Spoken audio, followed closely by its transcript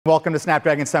Welcome to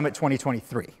Snapdragon Summit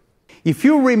 2023. If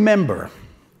you remember,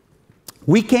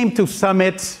 we came to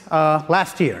Summit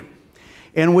last year,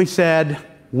 and we said,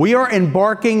 we are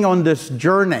embarking on this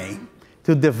journey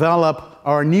to develop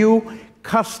our new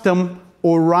custom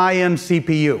Oryon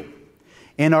CPU.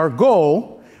 And our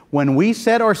goal, when we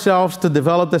set ourselves to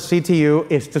develop the CPU,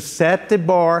 is to set the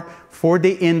bar for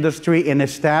the industry and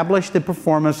establish the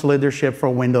performance leadership for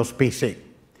Windows PC.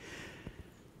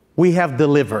 We have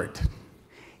delivered.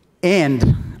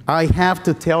 And I have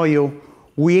to tell you,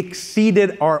 we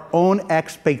exceeded our own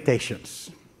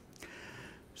expectations.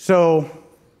 So,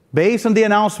 based on the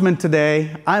announcement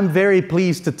today, I'm very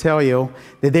pleased to tell you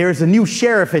that there is a new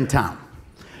sheriff in town.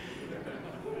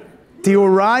 The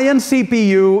Oryon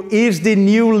CPU is the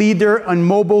new leader on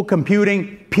mobile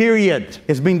computing, period.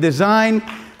 It's been designed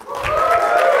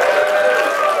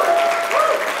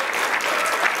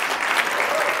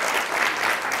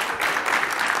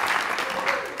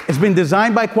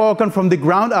by Qualcomm from the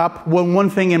ground up with one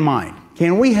thing in mind.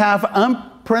 Can we have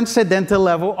unprecedented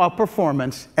level of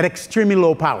performance at extremely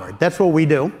low power? That's what we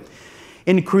do.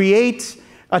 And create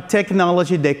a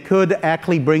technology that could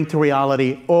actually bring to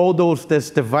reality all those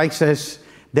devices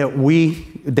that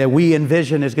we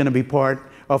envision is going to be part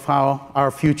of how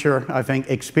our future, I think,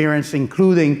 experience,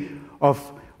 including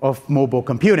of mobile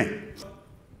computing.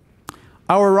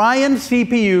 Our Oryon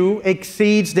CPU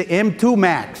exceeds the M2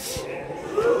 Max.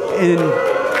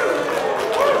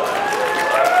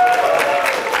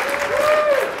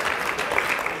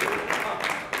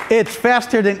 It's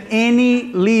faster than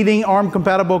any leading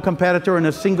ARM-compatible competitor in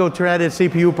a single-threaded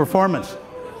CPU performance.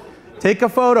 Take a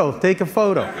photo. Take a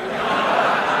photo.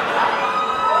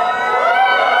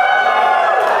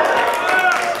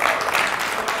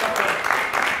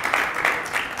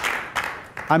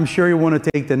 I'm sure you want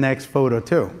to take the next photo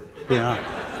too. Yeah.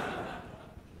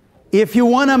 If you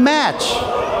want to match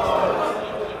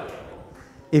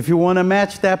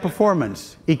that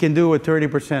performance, it can do with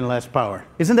 30% less power.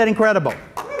 Isn't that incredible?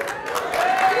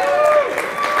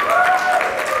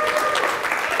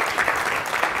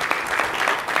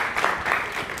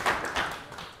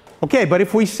 Okay, but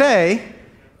if we say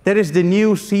that is the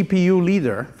new CPU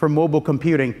leader for mobile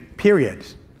computing, period,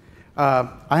 I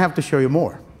have to show you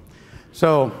more.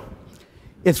 So,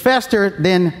 it's faster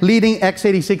than leading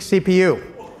x86 CPU.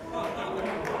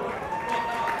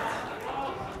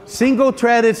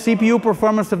 Single-threaded CPU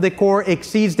performance of the core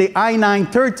exceeds the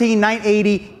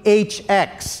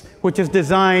i9-13980HX, which is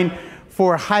designed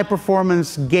for a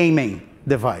high-performance gaming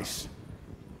device.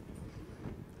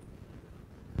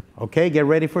 Okay, get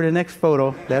ready for the next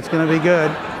photo. That's going to be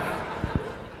good.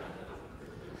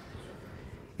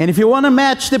 And if you want to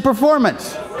match the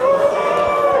performance,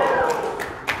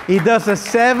 it does a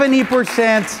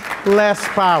 70% less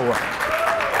power.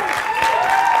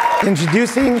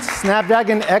 Introducing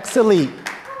Snapdragon X Elite,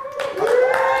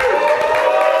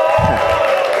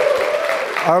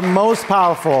 our most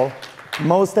powerful,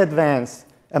 most advanced,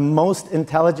 and most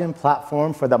intelligent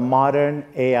platform for the modern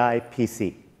AI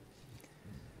PC.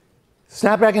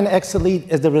 Snapdragon X Elite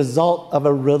is the result of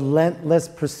a relentless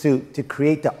pursuit to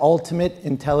create the ultimate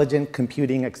intelligent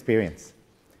computing experience.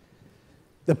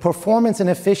 The performance and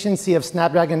efficiency of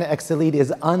Snapdragon X Elite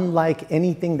is unlike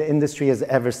anything the industry has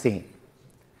ever seen.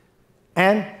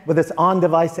 And with its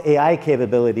on-device AI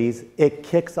capabilities, it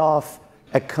kicks off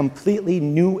a completely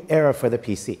new era for the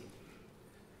PC.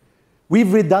 We've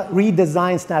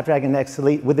redesigned Snapdragon X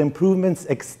Elite with improvements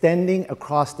extending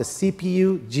across the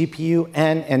CPU, GPU,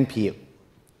 and NPU.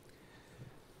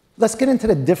 Let's get into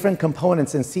the different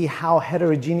components and see how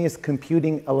heterogeneous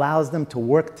computing allows them to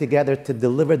work together to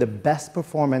deliver the best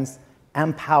performance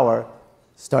and power,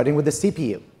 starting with the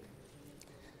CPU.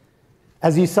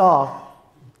 As you saw,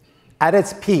 at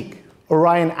its peak,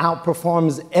 Oryon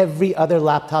outperforms every other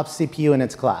laptop CPU in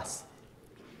its class.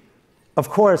 Of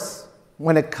course,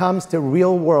 when it comes to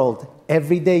real-world,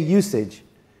 everyday usage,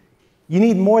 you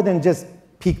need more than just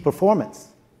peak performance.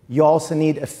 You also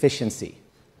need efficiency.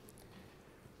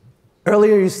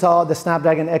 Earlier, you saw the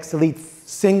Snapdragon X Elite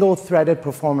single-threaded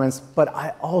performance, but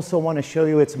I also want to show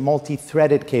you its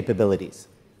multi-threaded capabilities.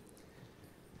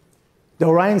 The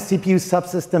Oryon CPU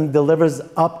subsystem delivers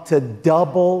up to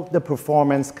double the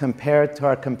performance compared to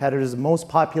our competitors' most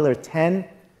popular 10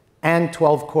 and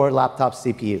 12-core laptop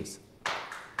CPUs.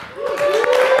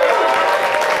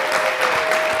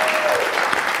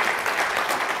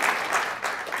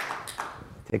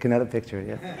 Take another picture,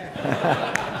 yeah.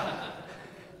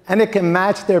 And it can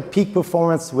match their peak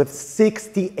performance with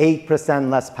 68%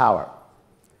 less power.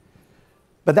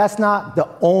 But that's not the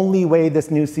only way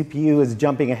this new CPU is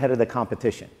jumping ahead of the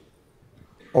competition.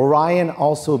 Orion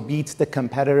also beats the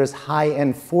competitor's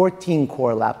high-end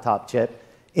 14-core laptop chip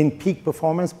in peak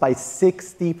performance by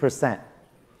 60%.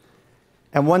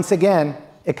 And once again,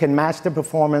 it can match the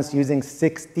performance using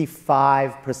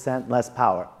 65% less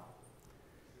power.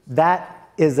 That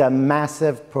is a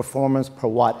massive performance per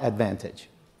watt advantage.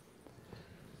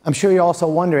 I'm sure you're also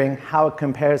wondering how it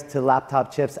compares to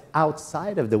laptop chips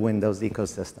outside of the Windows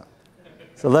ecosystem.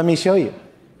 So let me show you.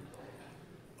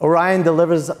 Orion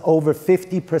delivers over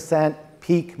 50%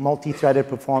 peak multi-threaded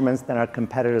performance than our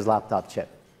competitor's laptop chip.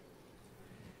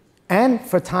 And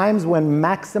for times when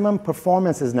maximum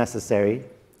performance is necessary,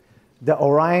 the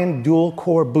Orion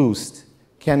dual-core boost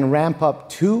can ramp up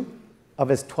 2 of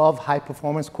its 12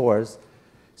 high-performance cores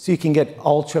so you can get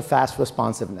ultra-fast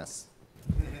responsiveness.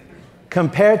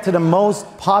 Compared to the most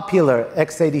popular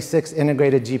x86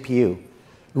 integrated GPU,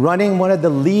 running one of the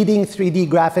leading 3D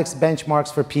graphics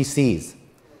benchmarks for PCs,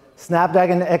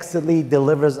 Snapdragon X Elite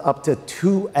delivers up to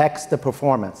 2x the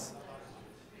performance.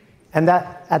 And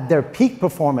that at their peak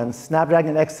performance,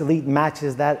 Snapdragon X Elite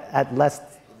matches that at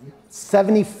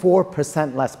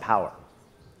 74% less power.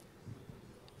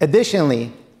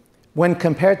 Additionally, when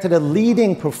compared to the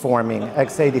leading performing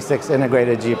x86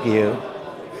 integrated GPU,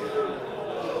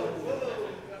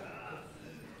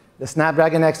 the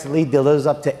Snapdragon X Elite delivers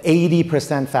up to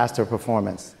 80% faster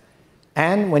performance.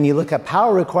 And when you look at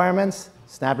power requirements,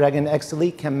 Snapdragon X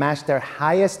Elite can match their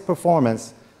highest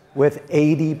performance with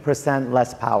 80%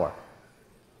 less power.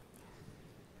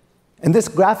 And this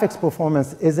graphics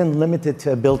performance isn't limited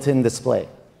to a built-in display.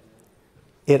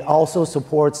 It also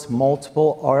supports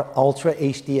multiple Ultra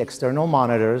HD external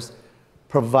monitors,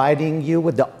 providing you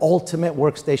with the ultimate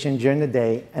workstation during the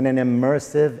day and an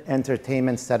immersive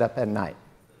entertainment setup at night.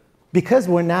 Because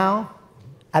we're now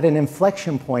at an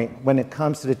inflection point when it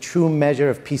comes to the true measure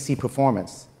of PC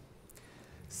performance,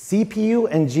 CPU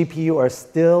and GPU are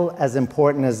still as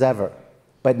important as ever,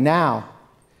 but now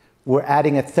we're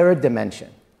adding a third dimension,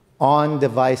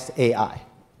 on-device AI.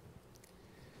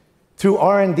 Through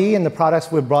R&D and the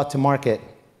products we've brought to market,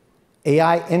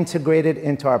 AI integrated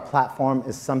into our platform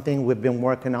is something we've been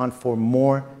working on for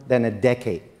more than a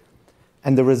decade,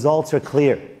 and the results are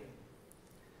clear.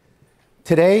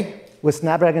 Today, with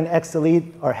Snapdragon X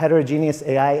Elite, our heterogeneous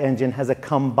AI engine has a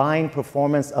combined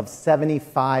performance of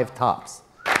 75 TOPS.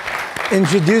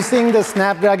 Introducing the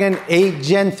Snapdragon 8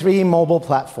 Gen 3 mobile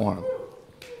platform.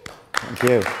 Thank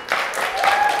you.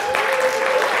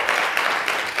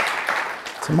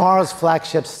 Tomorrow's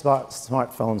flagship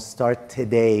smartphones start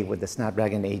today with the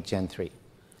Snapdragon 8 Gen 3.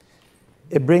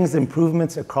 It brings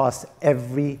improvements across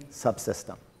every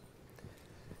subsystem.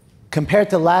 Compared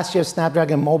to last year's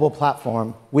Snapdragon mobile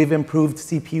platform, we've improved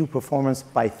CPU performance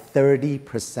by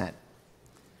 30%.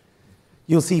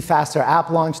 You'll see faster app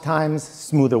launch times,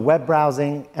 smoother web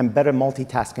browsing, and better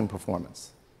multitasking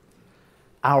performance.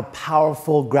 Our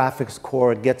powerful graphics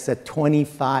core gets a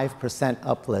 25%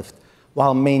 uplift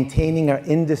while maintaining our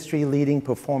industry-leading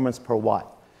performance per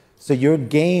watt. So your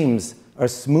games are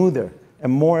smoother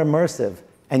and more immersive,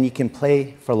 and you can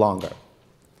play for longer.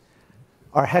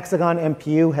 Our Hexagon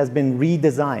MPU has been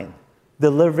redesigned,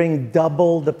 delivering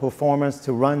double the performance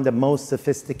to run the most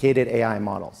sophisticated AI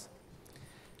models.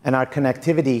 And our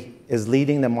connectivity is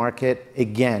leading the market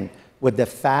again with the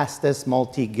fastest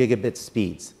multi-gigabit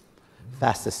speeds,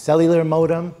 fastest cellular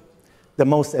modem, the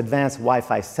most advanced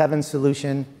Wi-Fi 7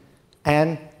 solution,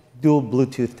 and dual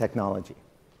Bluetooth technology.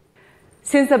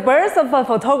 Since the birth of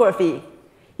photography,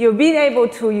 you've been able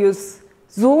to use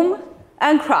zoom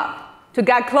and crop to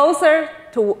get closer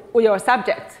to your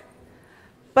subject.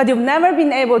 But you've never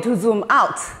been able to zoom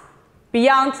out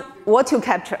beyond what you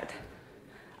captured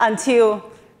until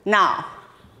now.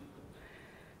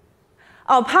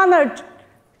 Our partner,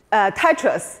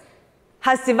 Tetris,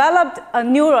 has developed a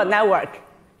neural network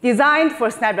designed for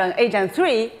Snapdragon 8 Gen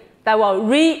 3 that will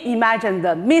reimagine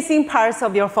the missing parts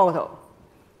of your photo.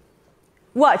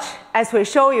 Watch as we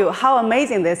show you how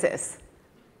amazing this is.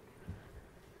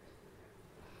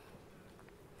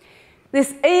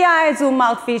 This AI zoom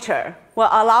out feature will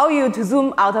allow you to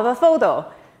zoom out of a photo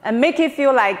and make it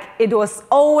feel like it was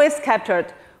always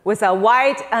captured with a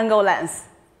wide-angle lens,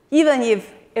 even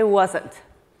if it wasn't.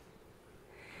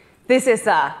 This is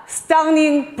a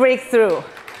stunning breakthrough.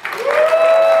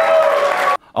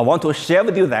 I want to share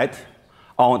with you that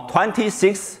on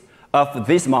 26th of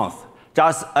this month,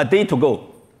 just a day to go,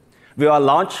 we will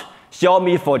launch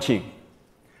Xiaomi 14.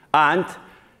 And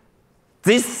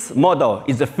this model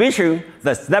is featuring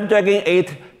the Snapdragon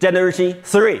 8 Generation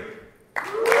 3.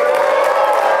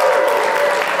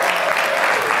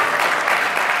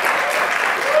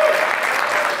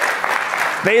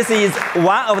 This is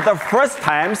one of the first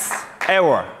times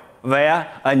ever,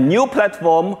 where a new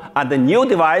platform and a new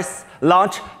device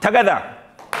launch together.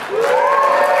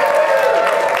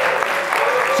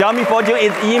 Xiaomi Fortune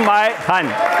is in my hand.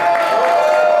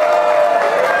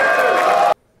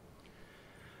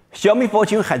 Xiaomi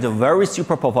Fortune has a very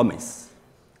super performance,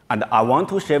 and I want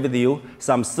to share with you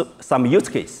some use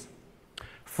cases.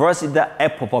 First is the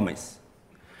app performance.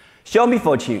 Xiaomi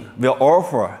Fortune will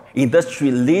offer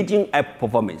industry-leading app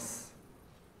performance.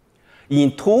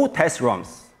 In 2 test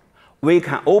runs, we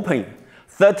can open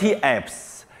 30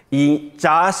 apps in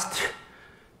just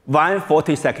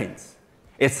 140 seconds.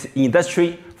 It's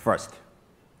industry first.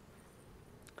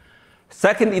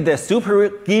 Second is the super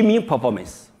gaming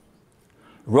performance.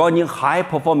 Running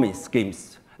high-performance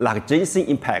games like Genshin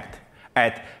Impact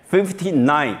at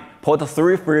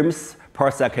 59.3 frames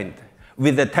per second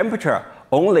with the temperature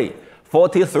only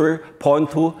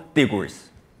 43.2 degrees.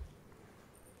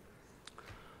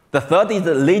 The third is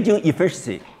the leading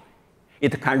efficiency.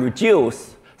 It can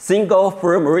reduce single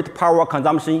frame rate power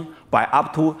consumption by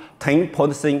up to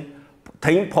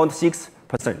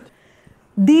 10.6%.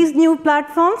 These new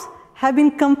platforms have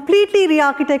been completely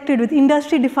re-architected with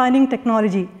industry-defining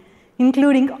technology,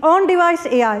 including on-device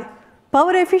AI,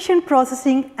 power-efficient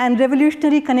processing, and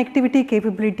revolutionary connectivity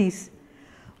capabilities.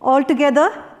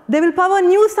 Altogether, they will power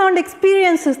new sound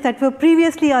experiences that were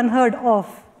previously unheard of.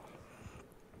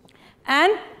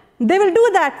 And they will do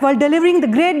that while delivering the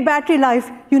great battery life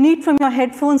you need from your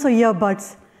headphones or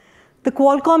earbuds. The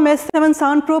Qualcomm S7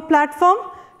 Sound Pro platform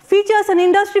features an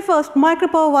industry-first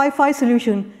micro-power Wi-Fi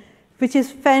solution, which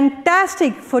is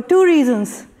fantastic for 2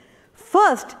 reasons.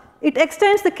 First, it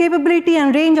extends the capability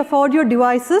and range of audio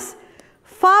devices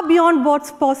far beyond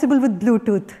what's possible with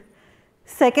Bluetooth.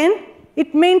 Second,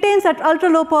 it maintains that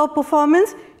ultra-low power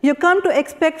performance you come to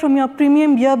expect from your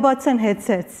premium earbuds and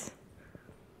headsets.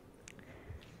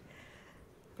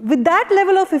 With that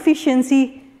level of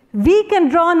efficiency, we can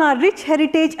draw on our rich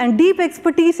heritage and deep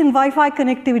expertise in Wi-Fi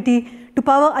connectivity to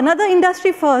power another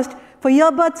industry first for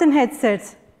earbuds and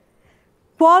headsets.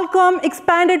 Qualcomm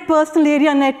Expanded Personal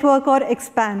Area Network, or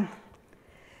XPAN.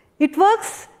 It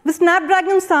works with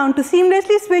Snapdragon sound to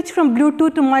seamlessly switch from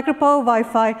Bluetooth to micro-power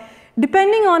Wi-Fi,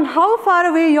 depending on how far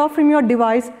away you're from your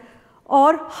device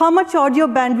or how much audio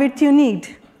bandwidth you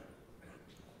need.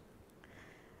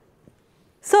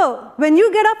 So, when you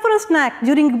get up for a snack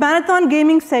during a marathon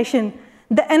gaming session,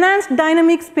 the enhanced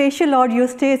dynamic spatial audio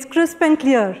stays crisp and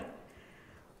clear.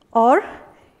 Or,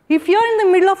 if you're in the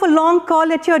middle of a long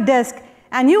call at your desk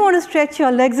and you want to stretch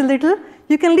your legs a little,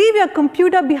 you can leave your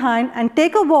computer behind and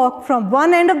take a walk from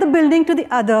one end of the building to the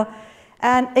other,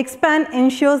 and XPAN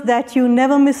ensures that you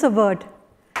never miss a word.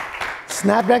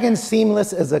 Snapdragon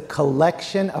Seamless is a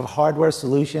collection of hardware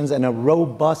solutions and a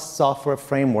robust software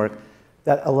framework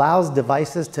that allows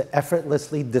devices to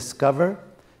effortlessly discover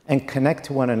and connect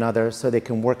to one another so they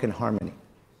can work in harmony.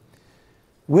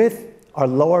 With our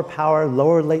lower power,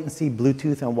 lower latency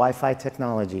Bluetooth and Wi-Fi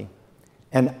technology,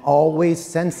 and always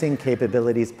sensing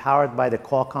capabilities powered by the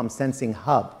Qualcomm Sensing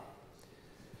Hub,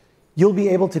 you'll be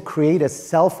able to create a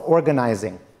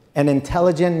self-organizing and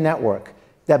intelligent network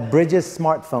that bridges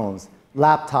smartphones,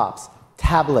 laptops,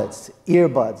 tablets,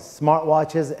 earbuds,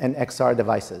 smartwatches, and XR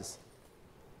devices.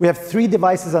 We have 3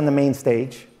 devices on the main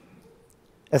stage: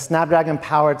 a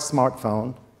Snapdragon-powered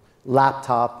smartphone,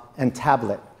 laptop, and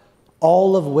tablet,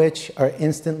 all of which are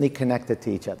instantly connected to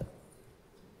each other.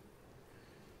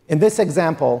 In this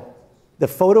example, the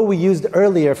photo we used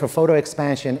earlier for photo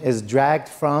expansion is dragged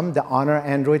from the Honor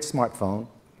Android smartphone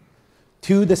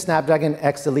to the Snapdragon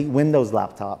X Elite Windows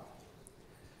laptop,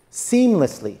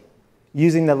 seamlessly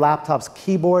using the laptop's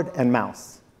keyboard and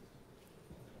mouse.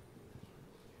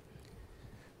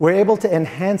 We're able to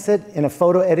enhance it in a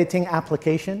photo editing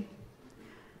application,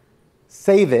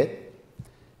 save it,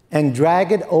 and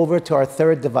drag it over to our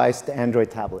 3rd device, the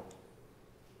Android tablet.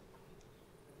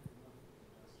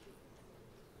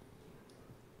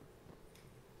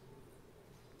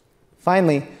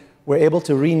 Finally, we're able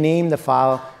to rename the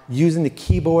file using the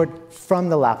keyboard from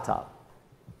the laptop.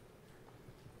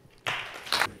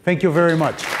 Thank you very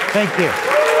much. Thank you.